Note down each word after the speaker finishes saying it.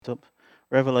Up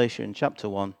Revelation chapter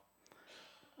 1,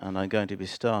 and I'm going to be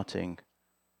starting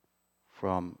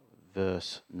from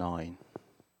verse 9.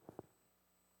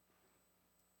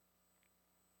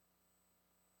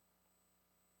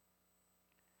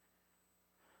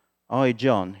 I,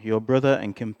 John, your brother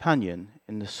and companion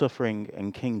in the suffering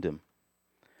and kingdom,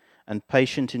 and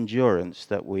patient endurance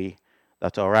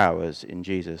that are ours in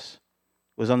Jesus,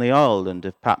 was on the island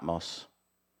of Patmos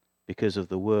because of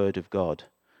the word of God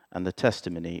and the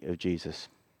testimony of Jesus.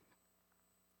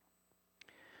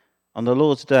 On the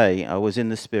Lord's day I was in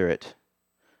the Spirit,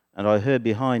 and I heard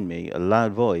behind me a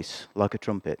loud voice like a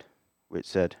trumpet, which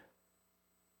said,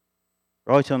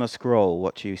 "Write on a scroll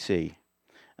what you see,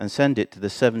 and send it to the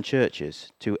 7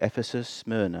 churches, to Ephesus,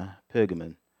 Smyrna,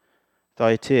 Pergamon,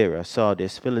 Thyatira,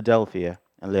 Sardis, Philadelphia,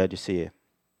 and Laodicea."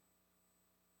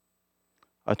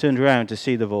 I turned round to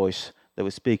see the voice that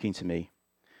was speaking to me,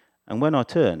 and when I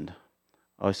turned,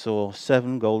 I saw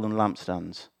 7 golden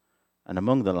lampstands, and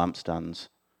among the lampstands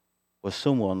was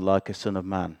someone like a son of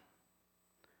man,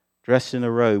 dressed in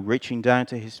a robe reaching down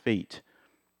to his feet,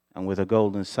 and with a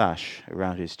golden sash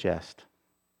around his chest.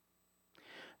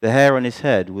 The hair on his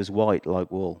head was white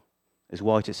like wool, as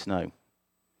white as snow,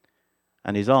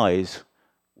 and his eyes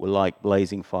were like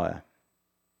blazing fire.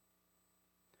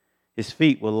 His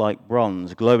feet were like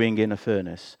bronze glowing in a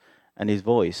furnace, and his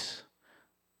voice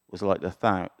was like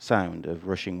the sound of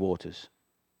rushing waters.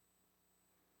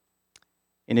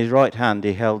 In his right hand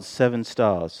he held 7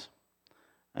 stars,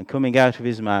 and coming out of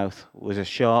his mouth was a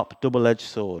sharp, double-edged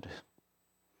sword.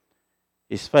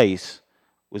 His face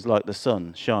was like the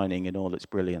sun shining in all its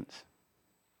brilliance.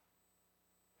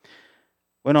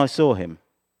 When I saw him,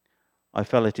 I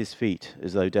fell at his feet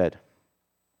as though dead.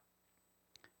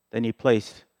 Then he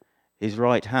placed his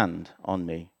right hand on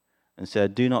me and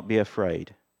said, "Do not be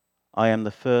afraid. I am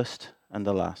the first and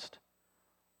the last.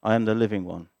 I am the living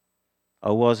one.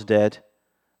 I was dead,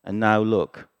 and now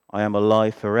look, I am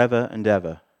alive forever and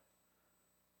ever.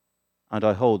 And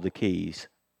I hold the keys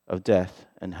of death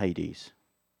and Hades.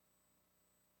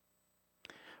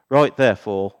 Write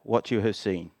therefore what you have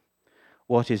seen,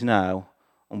 what is now,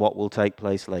 and what will take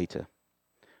place later.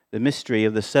 The mystery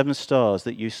of the 7 stars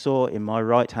that you saw in my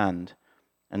right hand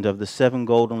and of the 7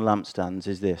 golden lampstands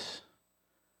is this.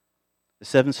 The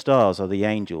 7 stars are the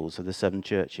angels of the 7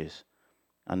 churches,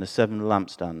 and the 7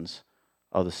 lampstands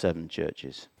are the 7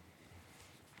 churches."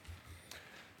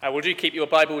 Will you keep your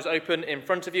Bibles open in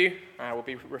front of you? We'll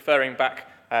be referring back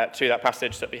to that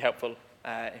passage, so it'd be helpful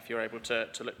if you're able to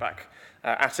look back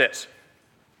at it.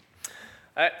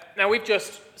 Now, we've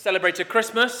just celebrated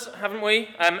Christmas, haven't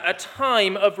we? A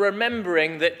time of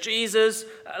remembering that Jesus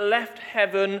left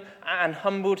heaven and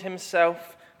humbled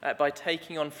himself by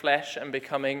taking on flesh and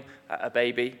becoming a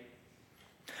baby.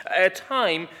 A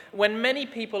time when many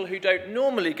people who don't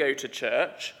normally go to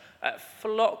church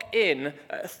flock in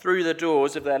through the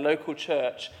doors of their local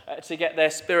church to get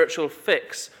their spiritual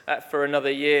fix for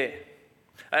another year.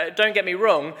 Don't get me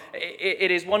wrong, it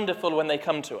is wonderful when they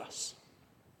come to us.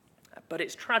 But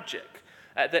it's tragic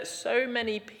that so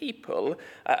many people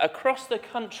across the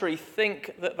country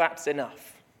think that that's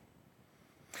enough.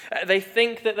 They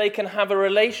think that they can have a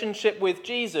relationship with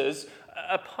Jesus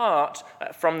apart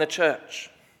from the church.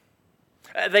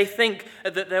 They think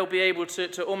that they'll be able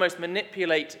to almost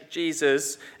manipulate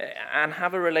Jesus and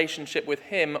have a relationship with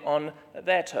him on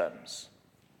their terms.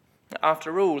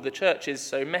 After all, the church is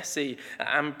so messy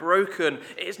and broken.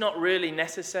 It's not really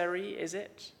necessary, is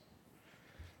it?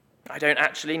 I don't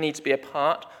actually need to be a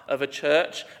part of a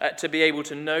church to be able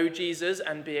to know Jesus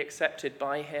and be accepted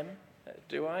by him,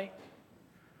 do I?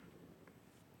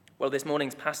 Well, this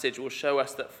morning's passage will show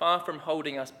us that far from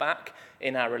holding us back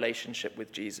in our relationship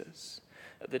with Jesus,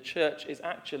 the church is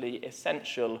actually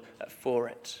essential for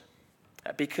it,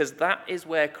 because that is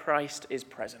where Christ is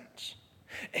present.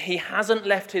 He hasn't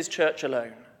left his church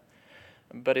alone,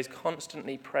 but is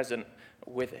constantly present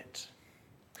with it.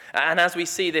 And as we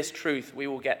see this truth, we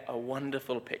will get a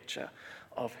wonderful picture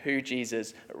of who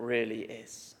Jesus really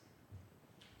is.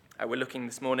 We're looking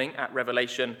this morning at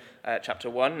Revelation chapter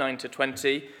 1, 9 to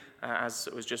 20, as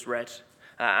it was just read.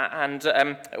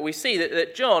 And we see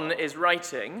that John is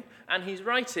writing, and he's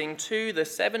writing to the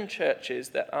 7 churches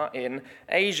that are in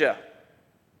Asia.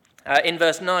 In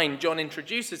verse 9, John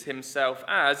introduces himself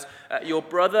as your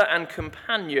brother and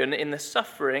companion in the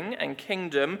suffering and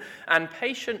kingdom and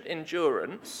patient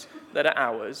endurance that are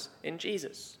ours in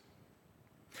Jesus.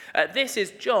 This is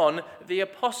John the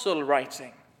apostle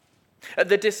writing,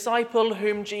 the disciple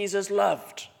whom Jesus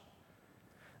loved,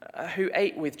 who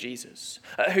ate with Jesus,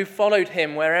 who followed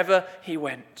him wherever he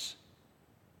went,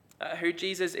 who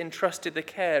Jesus entrusted the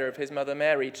care of his mother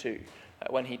Mary to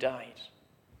when he died.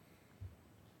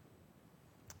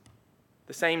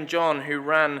 The same John who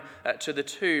ran to the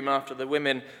tomb after the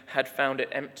women had found it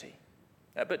empty.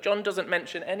 But John doesn't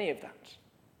mention any of that.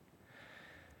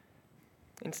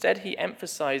 Instead, he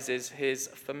emphasizes his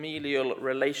familial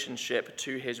relationship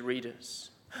to his readers.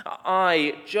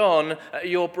 I, John,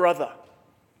 your brother,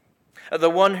 the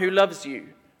one who loves you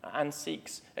and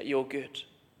seeks your good,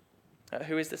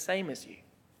 who is the same as you.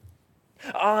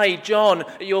 I, John,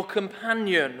 your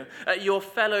companion, your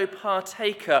fellow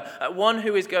partaker, one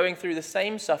who is going through the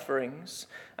same sufferings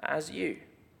as you,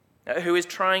 who is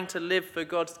trying to live for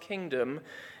God's kingdom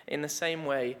in the same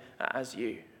way as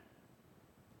you.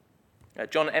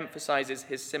 John emphasizes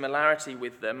his similarity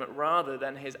with them rather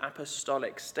than his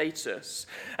apostolic status.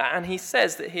 And he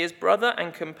says that he is brother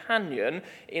and companion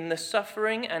in the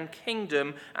suffering and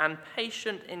kingdom and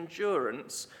patient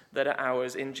endurance that are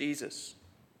ours in Jesus.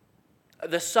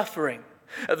 The suffering,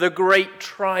 the great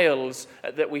trials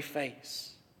that we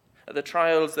face, the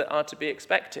trials that are to be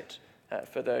expected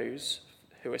for those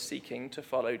who are seeking to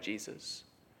follow Jesus.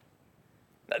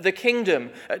 The kingdom,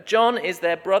 John is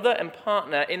their brother and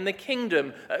partner in the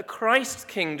kingdom, Christ's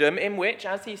kingdom, in which,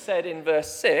 as he said in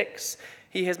verse 6,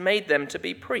 he has made them to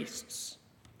be priests.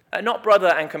 Not brother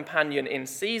and companion in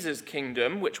Caesar's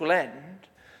kingdom, which will end,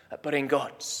 but in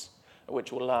God's,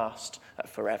 which will last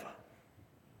forever.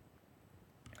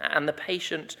 And the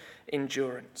patient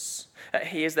endurance.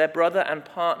 He is their brother and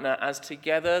partner as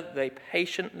together they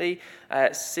patiently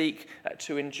seek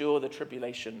to endure the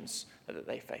tribulations that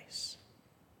they face.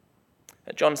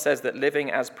 John says that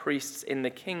living as priests in the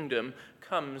kingdom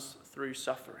comes through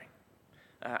suffering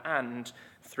and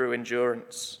through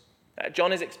endurance.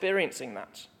 John is experiencing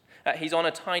that. He's on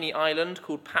a tiny island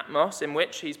called Patmos, in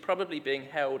which he's probably being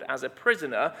held as a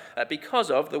prisoner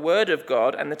because of the word of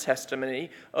God and the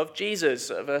testimony of Jesus,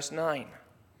 verse 9.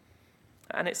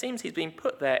 And it seems he's been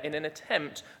put there in an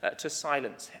attempt to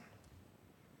silence him.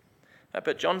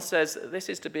 But John says this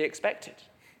is to be expected.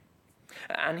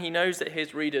 And he knows that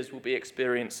his readers will be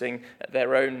experiencing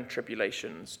their own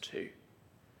tribulations too.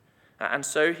 And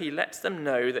so he lets them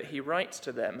know that he writes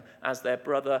to them as their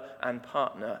brother and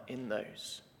partner in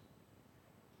those.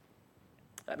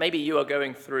 Maybe you are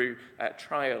going through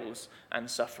trials and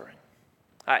suffering.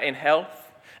 In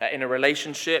health, in a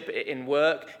relationship, in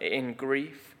work, in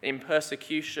grief, in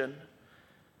persecution.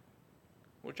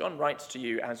 Well, John writes to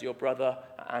you as your brother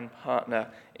and partner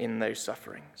in those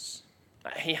sufferings.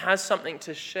 He has something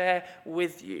to share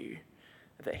with you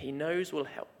that he knows will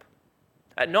help.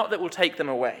 Not that will take them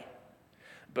away,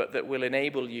 but that will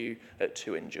enable you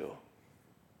to endure.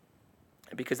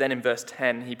 Because then in verse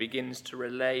 10, he begins to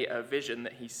relay a vision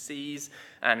that he sees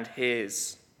and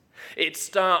hears. It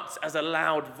starts as a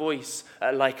loud voice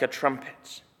like a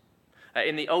trumpet.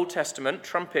 In the Old Testament,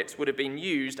 trumpets would have been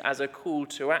used as a call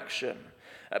to action.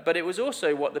 But it was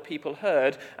also what the people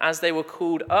heard as they were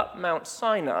called up Mount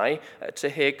Sinai to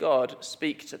hear God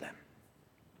speak to them.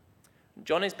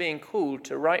 John is being called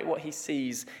to write what he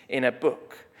sees in a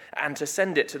book and to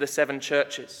send it to the 7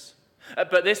 churches.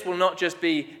 But this will not just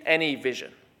be any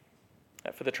vision.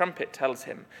 For the trumpet tells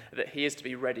him that he is to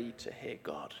be ready to hear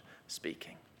God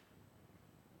speaking.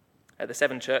 The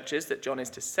 7 churches that John is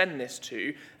to send this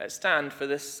to stand for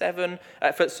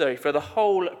the for the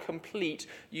whole complete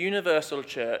universal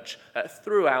church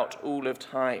throughout all of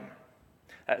time.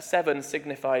 7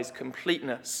 signifies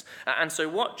completeness. And so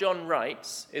what John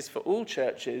writes is for all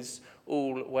churches,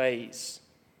 all ways.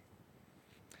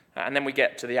 And then we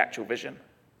get to the actual vision.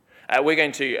 We're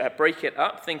going to break it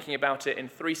up, thinking about it in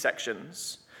 3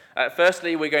 sections.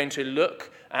 Firstly, we're going to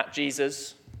look at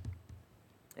Jesus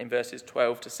in verses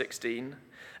 12 to 16.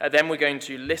 Then we're going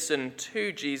to listen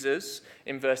to Jesus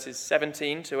in verses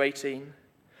 17 to 18.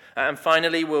 And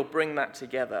finally, we'll bring that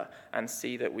together and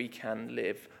see that we can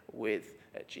live with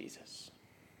Jesus.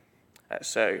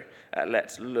 So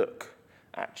let's look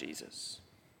at Jesus.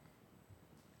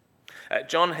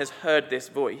 John has heard this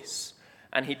voice,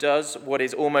 and he does what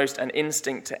is almost an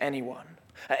instinct to anyone.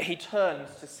 He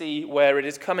turns to see where it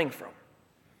is coming from.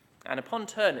 And upon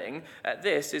turning,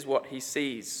 this is what he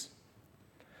sees.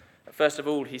 First of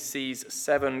all, he sees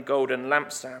 7 golden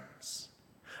lampstands.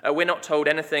 We're not told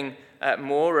anything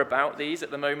more about these at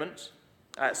the moment,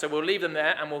 so we'll leave them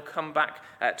there and we'll come back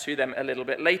to them a little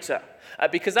bit later,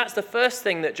 because that's the first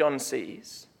thing that John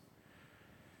sees.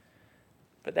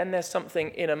 But then there's something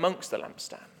in amongst the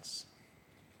lampstands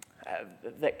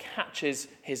that catches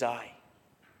his eye.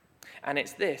 And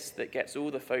it's this that gets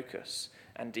all the focus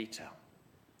and detail.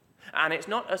 And it's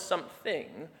not a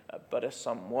something, but a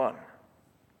someone.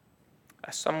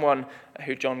 A someone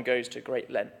who John goes to great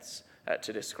lengths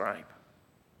to describe.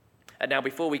 Now,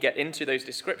 before we get into those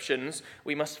descriptions,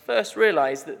 we must first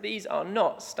realize that these are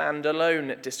not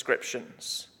standalone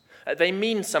descriptions. They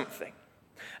mean something.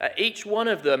 Each one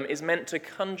of them is meant to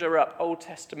conjure up Old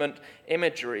Testament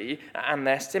imagery and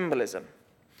their symbolism.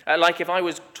 Like if I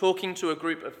was talking to a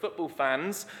group of football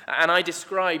fans and I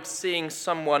described seeing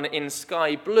someone in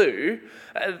sky blue,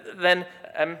 then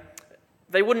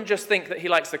they wouldn't just think that he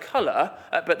likes the colour,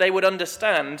 but they would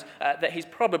understand that he's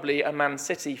probably a Man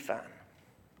City fan.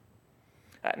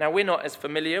 Now, we're not as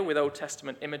familiar with Old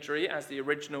Testament imagery as the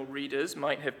original readers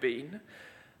might have been,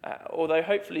 although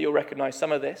hopefully you'll recognise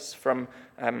some of this from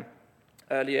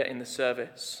earlier in the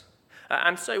service.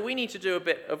 And so we need to do a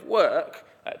bit of work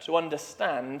to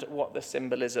understand what the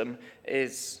symbolism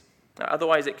is.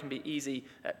 Otherwise, it can be easy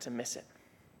to miss it.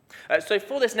 So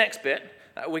for this next bit,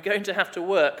 we're going to have to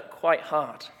work quite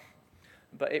hard,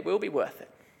 but it will be worth it.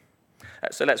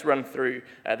 So let's run through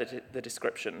the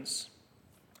descriptions.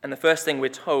 And the first thing we're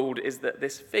told is that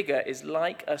this figure is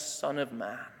like a son of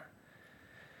man.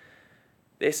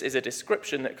 This is a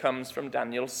description that comes from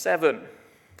Daniel 7.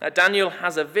 Daniel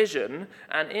has a vision,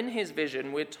 and in his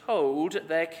vision we're told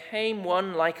there came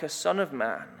one like a son of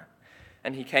man,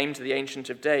 and he came to the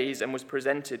Ancient of Days and was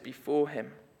presented before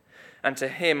him. And to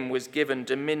him was given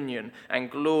dominion and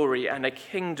glory and a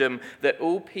kingdom that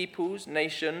all peoples,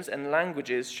 nations, and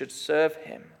languages should serve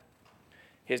him.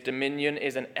 His dominion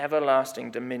is an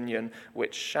everlasting dominion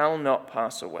which shall not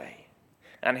pass away,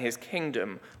 and his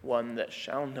kingdom one that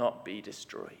shall not be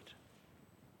destroyed.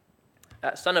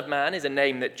 Son of Man is a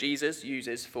name that Jesus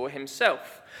uses for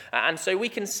himself. And so we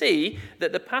can see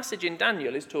that the passage in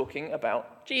Daniel is talking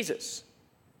about Jesus.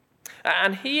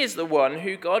 And he is the one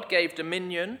who God gave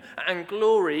dominion and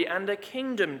glory and a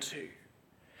kingdom to.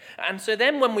 And so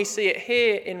then when we see it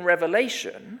here in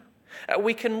Revelation,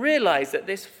 we can realize that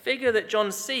this figure that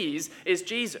John sees is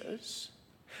Jesus.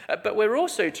 But we're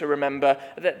also to remember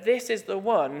that this is the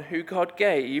one who God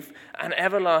gave an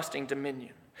everlasting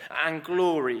dominion and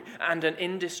glory and an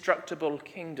indestructible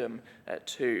kingdom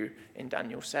to in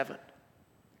Daniel 7.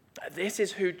 This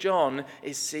is who John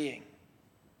is seeing.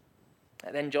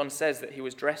 And then John says that he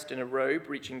was dressed in a robe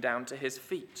reaching down to his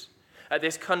feet.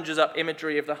 This conjures up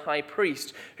imagery of the high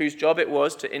priest, whose job it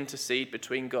was to intercede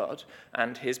between God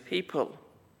and his people.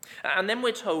 And then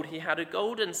we're told he had a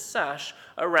golden sash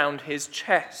around his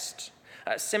chest,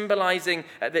 symbolizing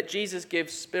that Jesus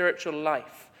gives spiritual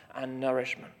life and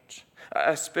nourishment,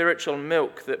 a spiritual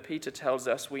milk that Peter tells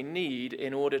us we need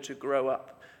in order to grow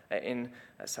up in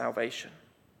salvation.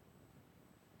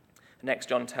 Next,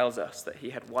 John tells us that he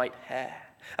had white hair,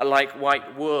 like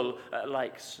white wool,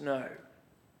 like snow.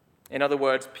 In other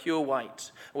words, pure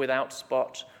white, without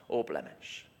spot or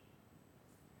blemish.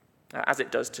 As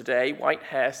it does today, white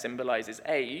hair symbolizes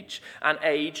age, and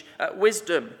age,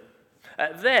 wisdom.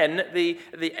 Then the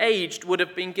aged would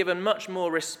have been given much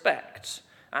more respect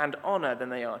and honor than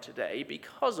they are today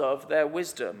because of their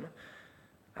wisdom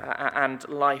and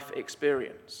life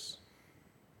experience.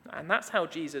 And that's how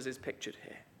Jesus is pictured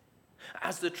here,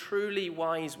 as the truly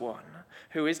wise one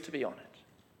who is to be honored.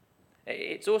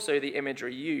 It's also the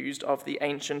imagery used of the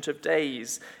Ancient of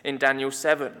Days in Daniel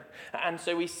 7. And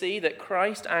so we see that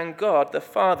Christ and God the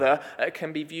Father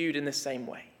can be viewed in the same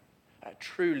way,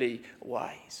 truly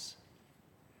wise.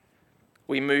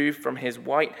 We move from his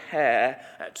white hair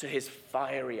to his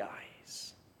fiery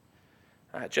eyes,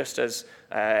 just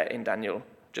like in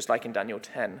Daniel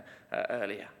 10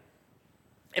 earlier.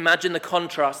 Imagine the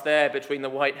contrast there between the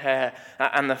white hair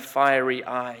and the fiery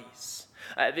eyes.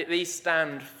 These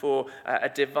stand for a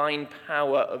divine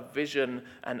power of vision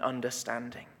and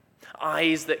understanding.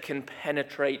 Eyes that can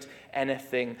penetrate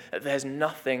anything. There's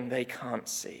nothing they can't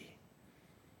see.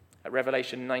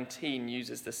 Revelation 19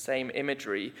 uses the same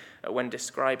imagery when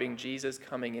describing Jesus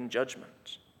coming in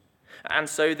judgment. And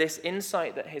so this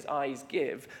insight that his eyes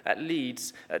give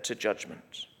leads to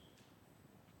judgment.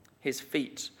 His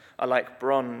feet are like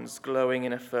bronze glowing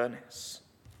in a furnace.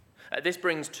 This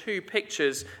brings two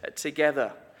pictures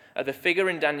together. The figure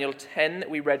in Daniel 10 that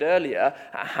we read earlier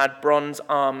had bronze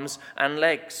arms and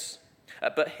legs.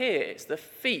 But here it's the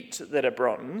feet that are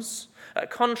bronze,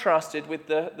 contrasted with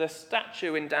the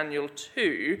statue in Daniel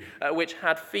 2, which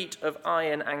had feet of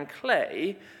iron and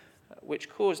clay, which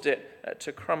caused it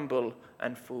to crumble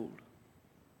and fall.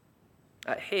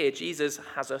 Here, Jesus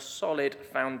has a solid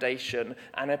foundation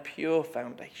and a pure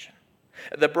foundation.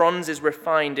 The bronze is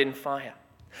refined in fire.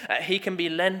 He can be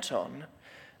leant on,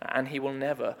 and he will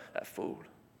never fall.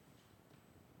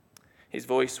 His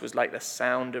voice was like the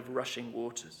sound of rushing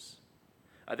waters.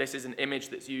 This is an image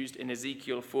that's used in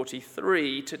Ezekiel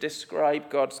 43 to describe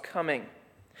God's coming.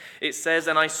 It says,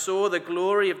 "And I saw the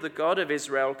glory of the God of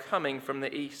Israel coming from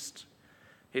the east.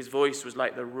 His voice was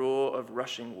like the roar of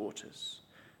rushing waters,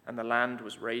 and the land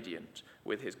was radiant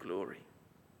with his glory."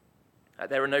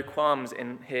 There are no qualms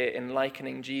here in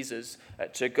likening Jesus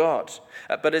to God.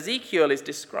 But Ezekiel is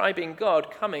describing God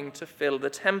coming to fill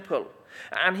the temple.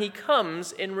 And he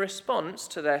comes in response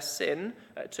to their sin,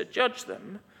 to judge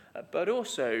them, but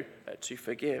also to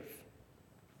forgive.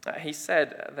 He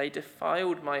said, "They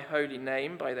defiled my holy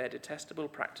name by their detestable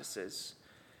practices,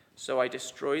 so I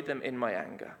destroyed them in my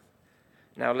anger.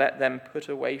 Now let them put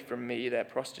away from me their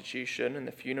prostitution and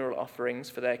the funeral offerings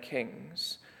for their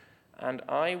kings, and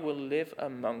I will live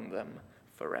among them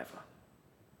forever."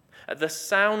 The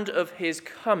sound of his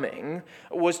coming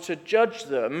was to judge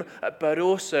them, but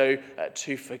also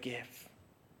to forgive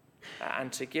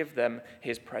and to give them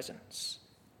his presence.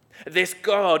 This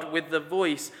God with the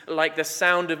voice like the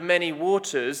sound of many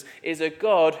waters is a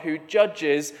God who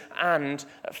judges and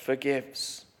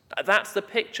forgives. That's the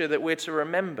picture that we're to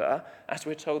remember as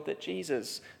we're told that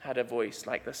Jesus had a voice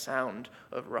like the sound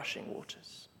of rushing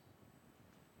waters.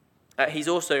 He's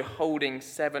also holding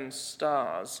 7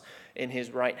 stars in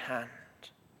his right hand,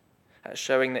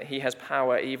 showing that he has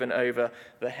power even over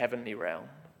the heavenly realm.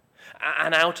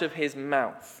 And out of his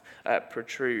mouth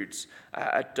protrudes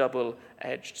a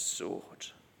double-edged sword.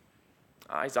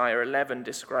 Isaiah 11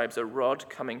 describes a rod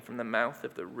coming from the mouth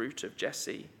of the root of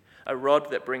Jesse, a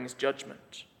rod that brings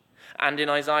judgment. And in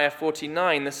Isaiah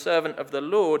 49, the servant of the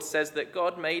Lord says that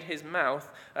God made his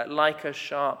mouth like a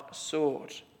sharp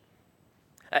sword.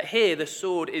 Here, the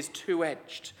sword is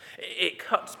two-edged. It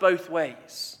cuts both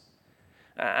ways.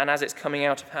 And as it's coming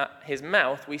out of his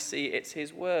mouth, we see it's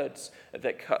his words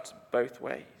that cut both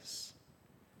ways.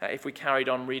 If we carried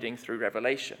on reading through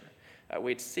Revelation,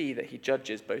 we'd see that he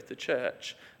judges both the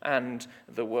church and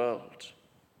the world.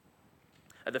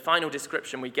 The final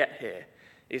description we get here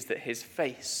is that his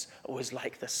face was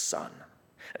like the sun,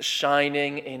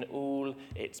 shining in all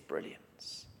its brilliance.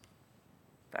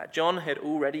 John had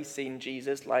already seen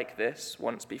Jesus like this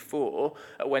once before,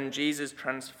 when Jesus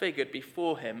transfigured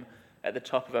before him at the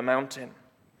top of a mountain.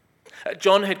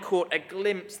 John had caught a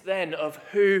glimpse then of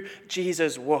who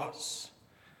Jesus was,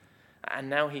 and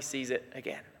now he sees it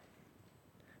again.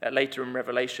 Later in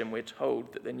Revelation, we're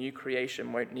told that the new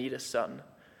creation won't need a sun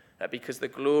because the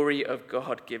glory of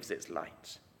God gives its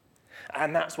light.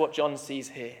 And that's what John sees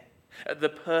here. The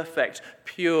perfect,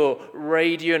 pure,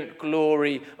 radiant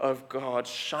glory of God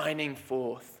shining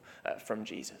forth from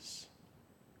Jesus.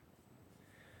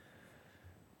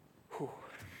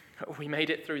 We made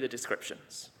it through the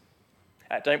descriptions.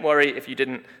 Don't worry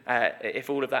if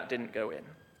all of that didn't go in.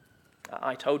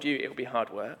 I told you it would be hard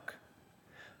work.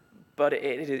 But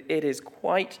it is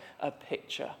quite a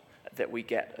picture that we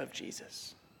get of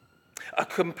Jesus. A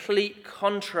complete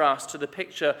contrast to the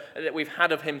picture that we've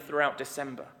had of him throughout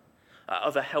December,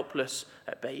 of a helpless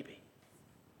baby.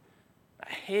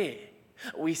 Here,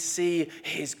 we see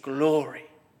his glory.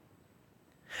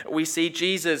 We see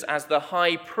Jesus as the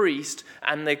high priest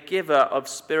and the giver of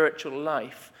spiritual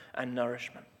life and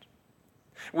nourishment.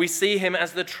 We see him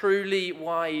as the truly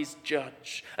wise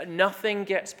judge. Nothing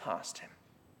gets past him.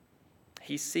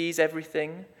 He sees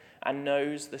everything and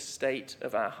knows the state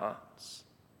of our hearts.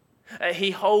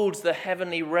 He holds the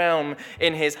heavenly realm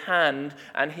in his hand,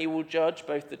 and he will judge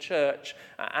both the church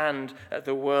and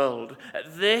the world.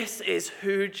 This is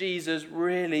who Jesus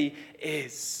really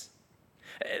is.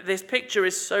 This picture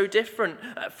is so different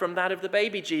from that of the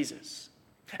baby Jesus.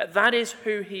 That is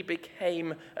who he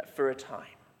became for a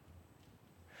time.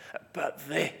 But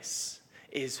this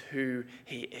is who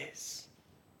he is.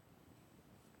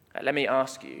 Let me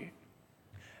ask you,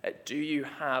 do you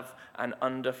have an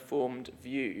underformed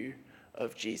view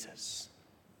of Jesus?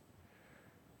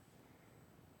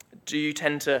 Do you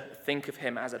tend to think of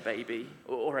him as a baby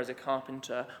or as a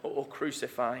carpenter or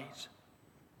crucified?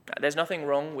 There's nothing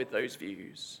wrong with those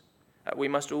views. We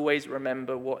must always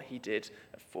remember what he did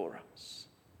for us.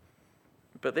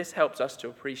 But this helps us to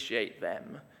appreciate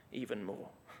them even more.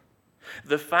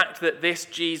 The fact that this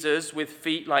Jesus, with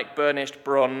feet like burnished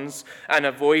bronze and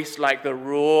a voice like the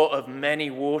roar of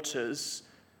many waters,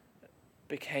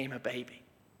 became a baby.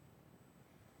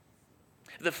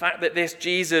 The fact that this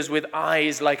Jesus, with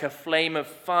eyes like a flame of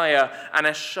fire and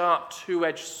a sharp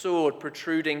two-edged sword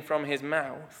protruding from his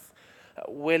mouth,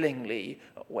 willingly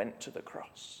went to the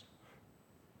cross.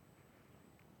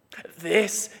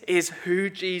 This is who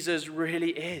Jesus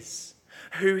really is,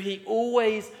 who he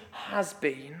always has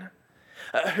been,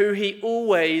 who he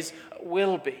always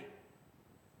will be.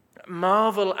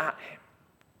 Marvel at him.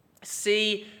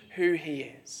 See who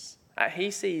he is.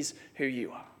 He sees who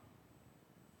you are.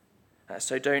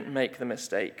 So don't make the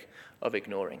mistake of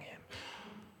ignoring him.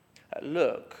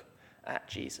 Look at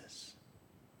Jesus.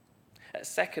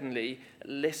 Secondly,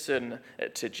 listen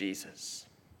to Jesus.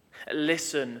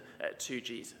 Listen to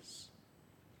Jesus.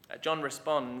 John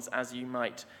responds as you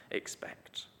might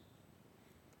expect.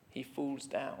 He falls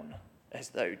down as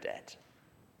though dead.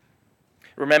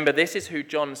 Remember, this is who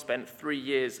John spent 3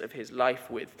 years of his life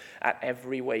with at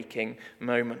every waking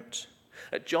moment.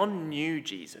 John knew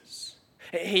Jesus.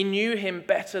 He knew him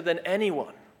better than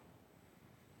anyone.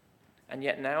 And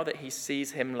yet now that he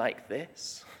sees him like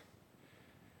this,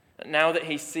 now that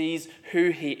he sees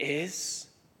who he is,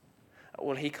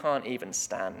 well, he can't even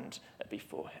stand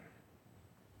before him.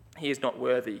 He is not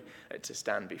worthy to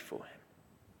stand before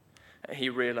him. He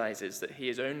realizes that he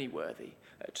is only worthy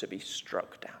to be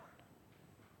struck down.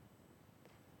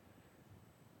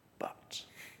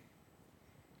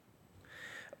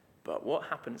 But what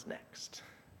happens next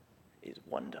is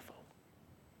wonderful.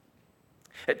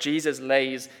 Jesus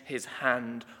lays his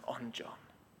hand on John.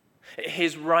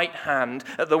 His right hand,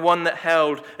 the one that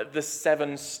held the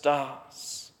 7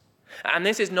 stars. And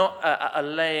this is not a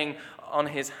laying on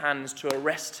his hands to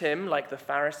arrest him like the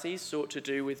Pharisees sought to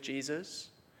do with Jesus.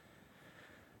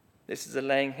 This is a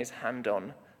laying his hand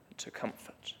on to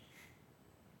comfort.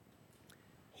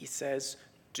 He says,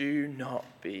 do not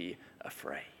be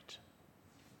afraid.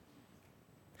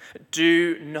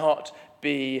 Do not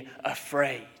be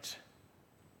afraid.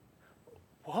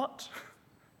 What?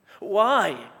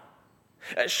 Why?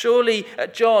 Surely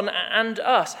John and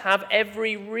us have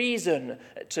every reason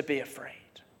to be afraid.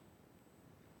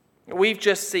 We've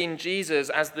just seen Jesus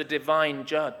as the divine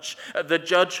judge, the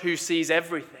judge who sees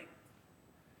everything,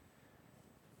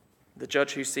 the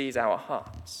judge who sees our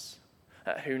hearts,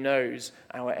 who knows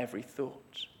our every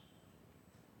thought.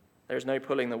 There is no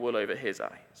pulling the wool over his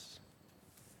eyes.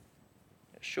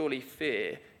 Surely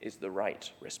fear is the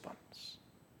right response.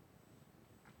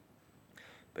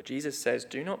 But Jesus says,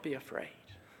 do not be afraid,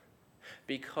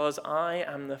 because I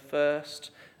am the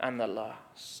first and the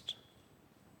last.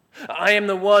 I am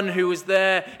the one who was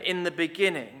there in the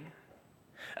beginning,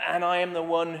 and I am the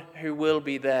one who will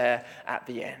be there at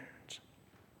the end.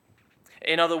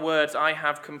 In other words, I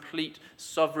have complete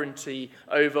sovereignty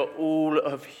over all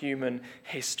of human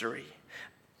history,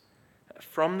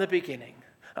 from the beginning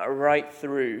right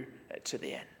through to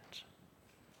the end.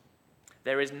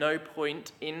 There is no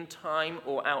point in time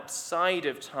or outside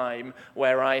of time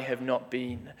where I have not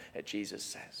been, Jesus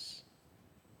says.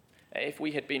 If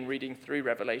we had been reading through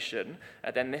Revelation,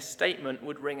 then this statement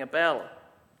would ring a bell.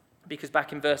 Because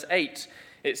back in verse 8,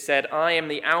 it said, I am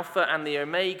the Alpha and the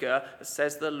Omega,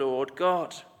 says the Lord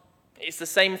God. It's the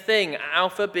same thing,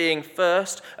 Alpha being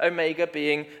first, Omega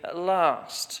being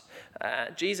last.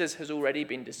 Jesus has already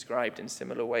been described in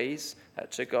similar ways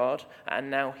to God,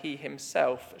 and now he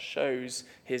himself shows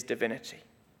his divinity.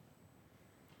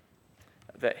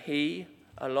 That he,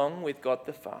 along with God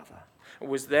the Father,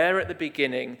 was there at the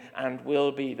beginning and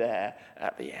will be there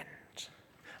at the end.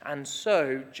 And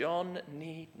so John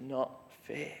need not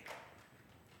fear.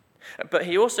 But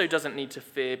he also doesn't need to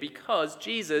fear because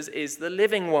Jesus is the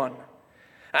living one.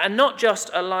 And not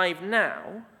just alive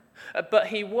now, but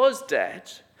he was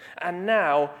dead, and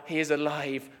now he is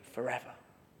alive forever.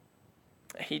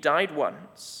 He died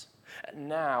once, and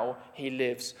now he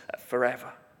lives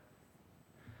forever.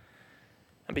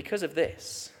 And because of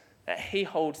this, he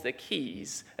holds the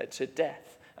keys to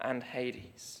death and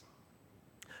Hades.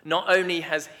 Not only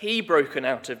has he broken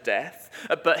out of death,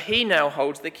 but he now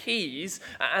holds the keys,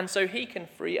 and so he can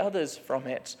free others from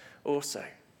it also.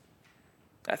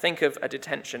 Think of a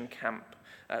detention camp.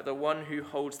 The one who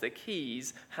holds the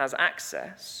keys has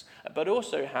access, but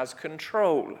also has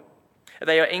control.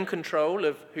 They are in control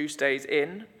of who stays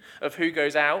in, of who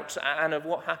goes out, and of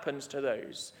what happens to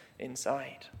those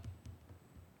inside.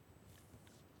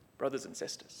 Brothers and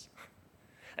sisters,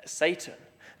 Satan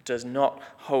does not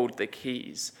hold the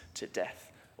keys to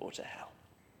death or to hell.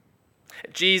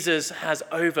 Jesus has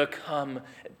overcome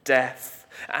death,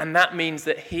 and that means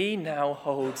that he now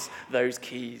holds those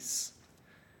keys.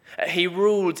 He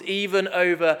ruled even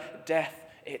over death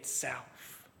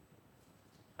itself.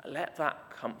 Let that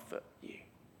comfort you.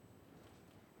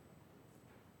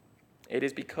 It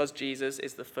is because Jesus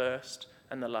is the first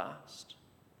and the last,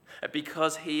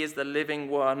 because he is the living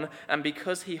one, and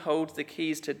because he holds the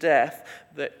keys to death,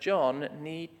 that John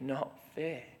need not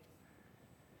fear.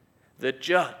 The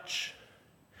judge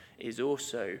is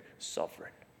also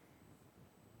sovereign.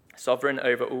 Sovereign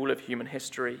over all of human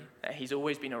history. He's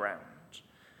always been around.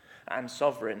 And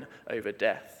sovereign over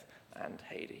death and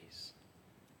Hades.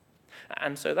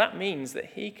 And so that means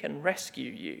that he can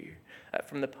rescue you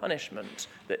from the punishment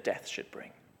that death should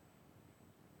bring.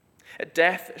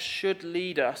 Death should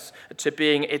lead us to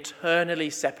being eternally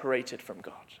separated from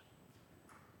God.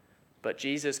 But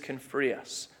Jesus can free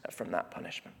us from that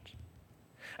punishment.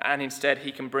 And instead,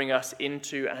 he can bring us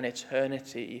into an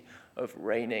eternity of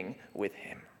reigning with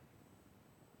him.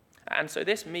 And so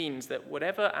this means that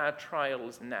whatever our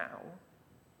trials now,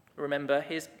 remember,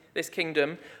 this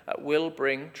kingdom will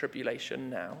bring tribulation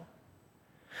now.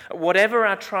 Whatever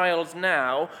our trials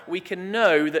now, we can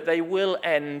know that they will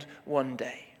end one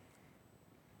day,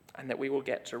 and that we will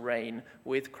get to reign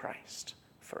with Christ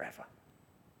forever.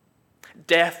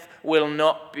 Death will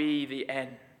not be the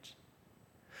end.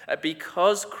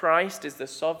 Because Christ is the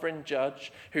sovereign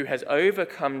judge who has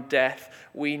overcome death,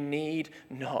 we need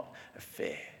not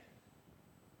fear.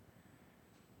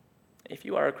 If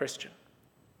you are a Christian,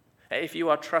 if you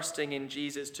are trusting in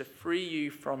Jesus to free you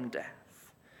from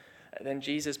death, then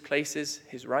Jesus places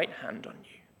his right hand on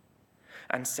you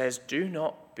and says, "Do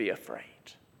not be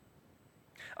afraid.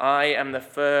 I am the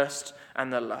first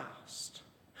and the last.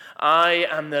 I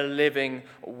am the living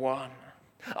one.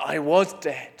 I was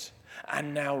dead,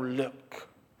 and now look,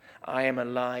 I am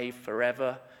alive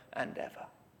forever and ever.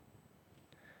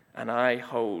 And I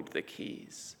hold the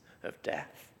keys of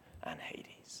death and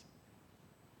Hades."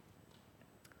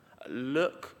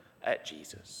 Look at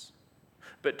Jesus,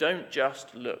 but don't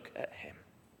just look at him.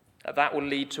 That will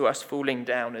lead to us falling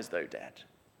down as though dead.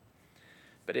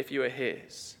 But if you are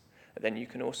his, then you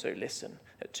can also listen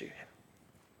to him.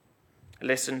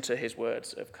 Listen to his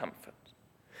words of comfort,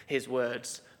 his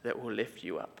words that will lift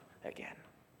you up again.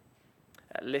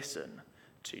 Listen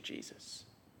to Jesus.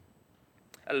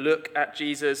 Look at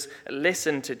Jesus,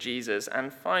 listen to Jesus,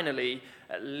 and finally,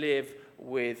 live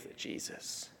with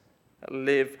Jesus.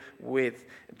 Live with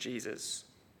Jesus.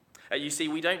 You see,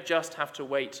 we don't just have to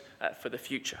wait for the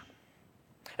future.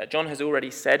 John has already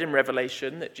said in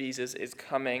Revelation that Jesus is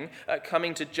coming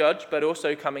to judge, but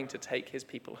also coming to take his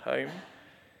people home.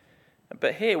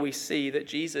 But here we see that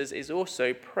Jesus is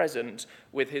also present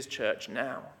with his church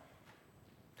now.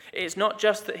 It's not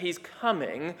just that he's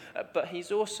coming, but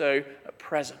he's also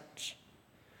present.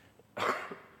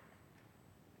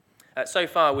 So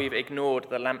far, we've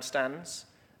ignored the lampstands.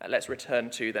 Let's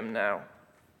return to them now.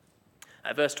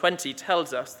 Verse 20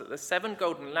 tells us that the 7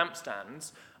 golden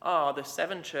lampstands are the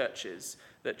 7 churches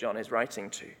that John is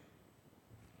writing to.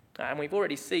 And we've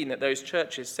already seen that those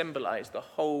churches symbolize the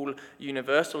whole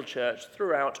universal church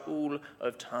throughout all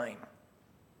of time.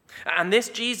 And this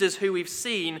Jesus who we've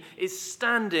seen is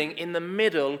standing in the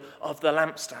middle of the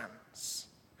lampstands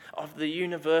of the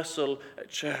universal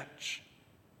church.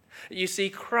 You see,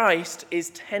 Christ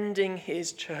is tending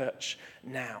his church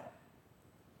now.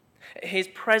 His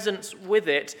presence with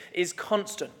it is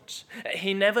constant.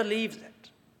 He never leaves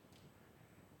it.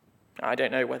 I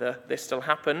don't know whether this still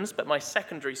happens, but my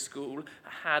secondary school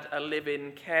had a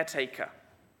live-in caretaker.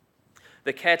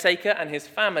 The caretaker and his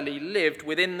family lived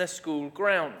within the school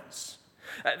grounds.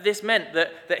 This meant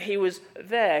that he was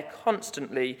there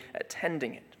constantly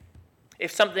tending it. If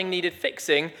something needed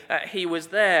fixing, he was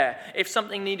there. If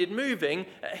something needed moving,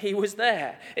 he was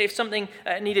there. If something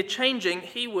needed changing,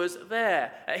 he was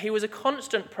there. He was a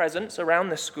constant presence around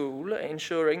the school,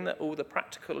 ensuring that all the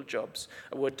practical jobs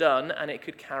were done and it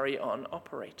could carry on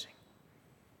operating.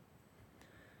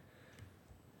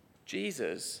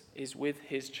 Jesus is with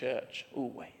his church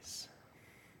always.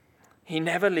 He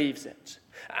never leaves it.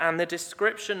 And the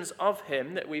descriptions of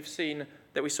him that we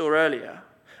saw earlier,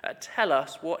 tell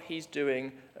us what he's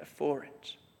doing for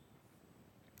it.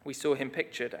 We saw him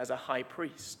pictured as a high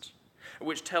priest,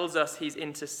 which tells us he's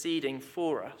interceding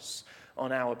for us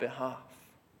on our behalf.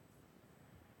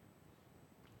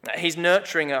 He's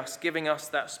nurturing us, giving us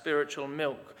that spiritual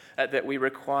milk that we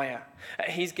require.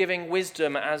 He's giving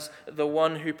wisdom as the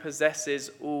one who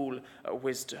possesses all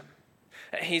wisdom.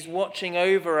 He's watching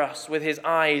over us with his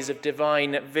eyes of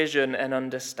divine vision and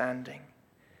understanding.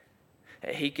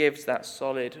 He gives that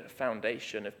solid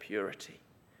foundation of purity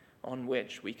on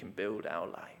which we can build our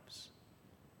lives.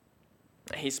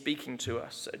 He's speaking to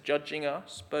us, judging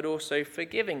us, but also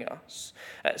forgiving us,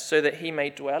 so that he may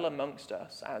dwell amongst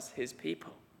us as his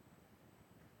people.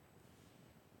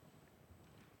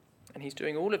 And he's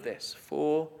doing all of this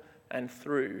for and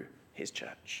through his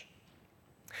church.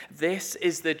 This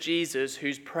is the Jesus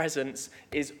whose presence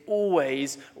is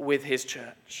always with his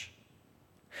church.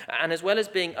 And as well as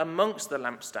being amongst the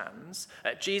lampstands,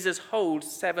 Jesus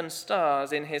holds 7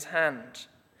 stars in his hand.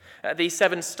 These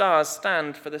 7 stars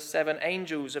stand for the 7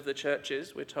 angels of the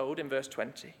churches, we're told in verse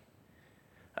 20.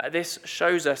 This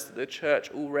shows us that the church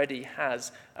already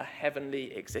has a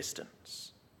heavenly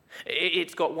existence.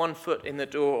 It's got one foot in the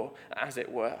door, as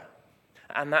it were,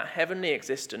 and that heavenly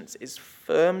existence is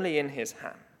firmly in his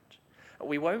hand.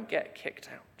 We won't get kicked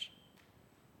out.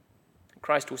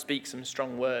 Christ will speak some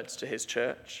strong words to his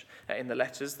church in the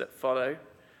letters that follow,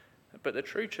 but the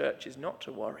true church is not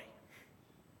to worry.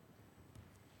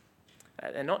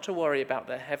 They're not to worry about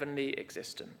their heavenly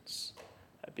existence,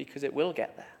 because it will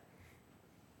get there.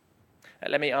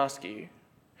 Let me ask you,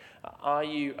 are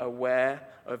you aware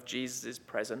of Jesus'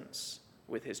 presence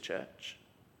with his church?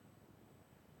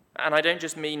 And I don't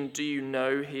just mean, do you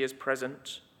know he is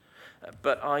present,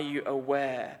 but are you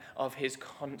aware of his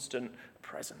constant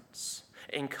presence,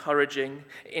 encouraging,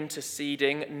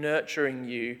 interceding, nurturing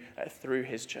you through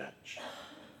his church?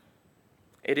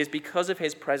 It is because of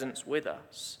his presence with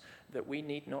us that we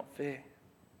need not fear.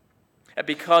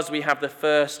 Because we have the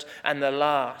first and the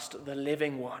last, the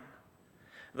living one,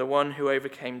 the one who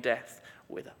overcame death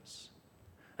with us.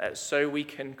 So we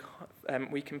can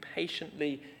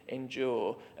patiently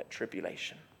endure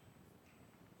tribulation.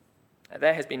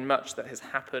 There has been much that has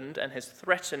happened and has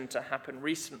threatened to happen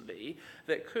recently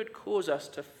that could cause us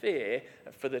to fear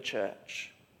for the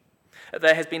church.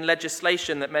 There has been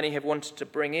legislation that many have wanted to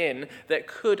bring in that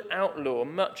could outlaw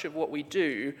much of what we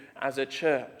do as a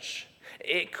church.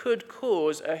 It could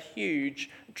cause a huge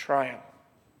trial.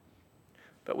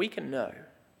 But we can know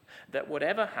that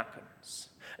whatever happens,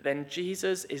 then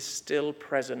Jesus is still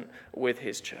present with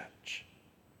his church.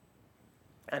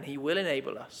 And he will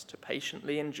enable us to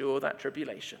patiently endure that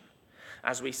tribulation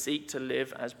as we seek to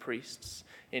live as priests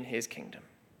in his kingdom.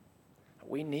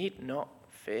 We need not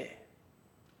fear.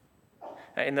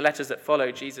 In the letters that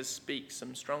follow, Jesus speaks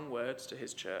some strong words to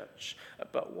his church,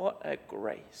 but what a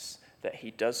grace that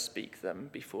he does speak them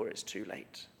before it's too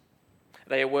late.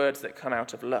 They are words that come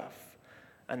out of love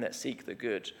and that seek the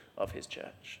good of his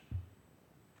church.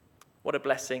 What a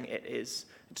blessing it is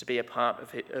to be a part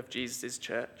of Jesus'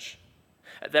 church.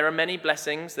 There are many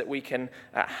blessings that we can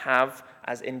have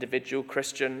as individual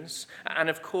Christians. And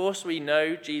of course, we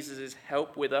know Jesus'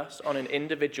 help with us on an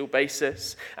individual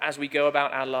basis as we go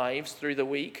about our lives through the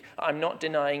week. I'm not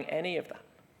denying any of that.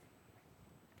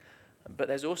 But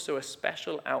there's also a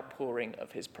special outpouring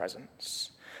of his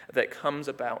presence that comes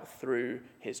about through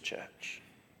his church.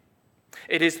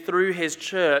 It is through his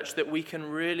church that we can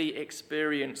really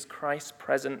experience Christ's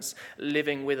presence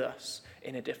living with us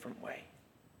in a different way.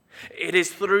 It is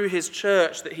through his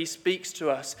church that he speaks to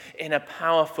us in a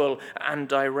powerful and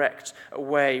direct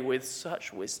way with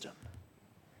such wisdom.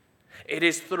 It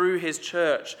is through his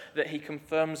church that he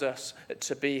confirms us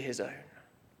to be his own.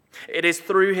 It is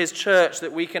through his church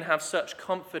that we can have such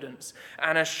confidence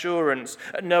and assurance,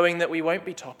 knowing that we won't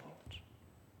be toppled.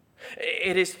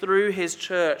 It is through his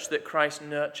church that Christ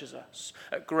nurtures us,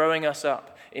 growing us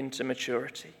up into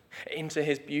maturity, into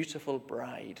his beautiful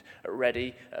bride,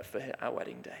 ready for our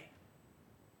wedding day.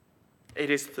 It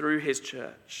is through his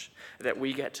church that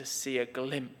we get to see a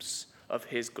glimpse of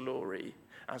his glory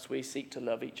as we seek to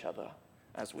love each other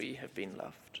as we have been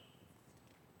loved.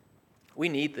 We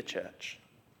need the church.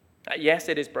 Yes,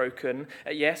 it is broken.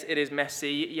 Yes, it is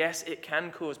messy. Yes, it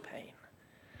can cause pain.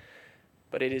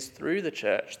 But it is through the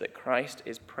church that Christ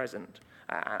is present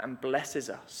and blesses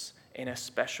us in a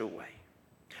special way.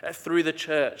 Through the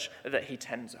church that he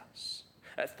tends us.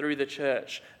 Through the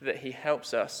church that he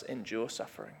helps us endure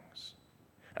sufferings.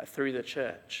 Through the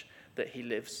church that he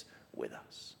lives with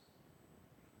us.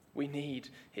 We need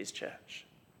his church.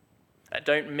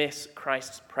 Don't miss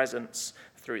Christ's presence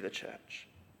through the church.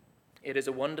 It is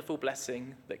a wonderful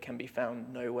blessing that can be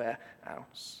found nowhere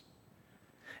else.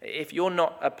 If you're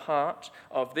not a part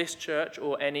of this church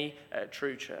or any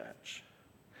true church,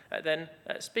 then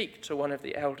speak to one of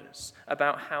the elders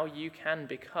about how you can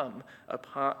become a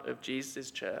part of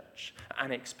Jesus' church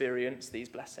and experience these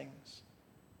blessings.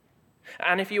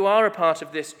 And if you are a part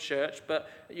of this church, but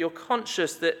you're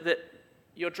conscious that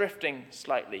you're drifting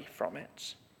slightly from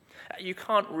it, you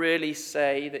can't really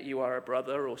say that you are a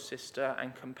brother or sister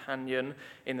and companion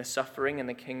in the suffering and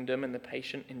the kingdom and the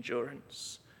patient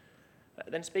endurance,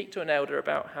 then speak to an elder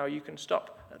about how you can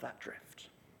stop that drift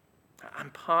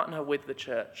and partner with the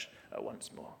church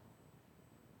once more.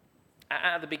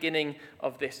 At the beginning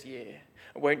of this year,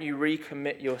 won't you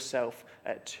recommit yourself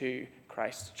to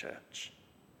Christ's church?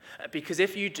 Because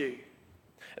if you do,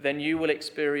 then you will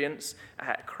experience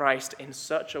Christ in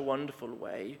such a wonderful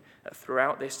way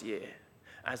throughout this year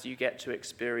as you get to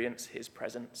experience his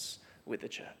presence with the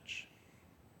church.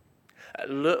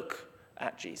 Look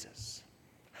at Jesus.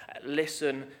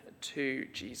 Listen to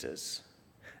Jesus.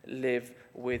 Live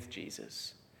with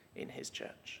Jesus in his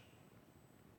church.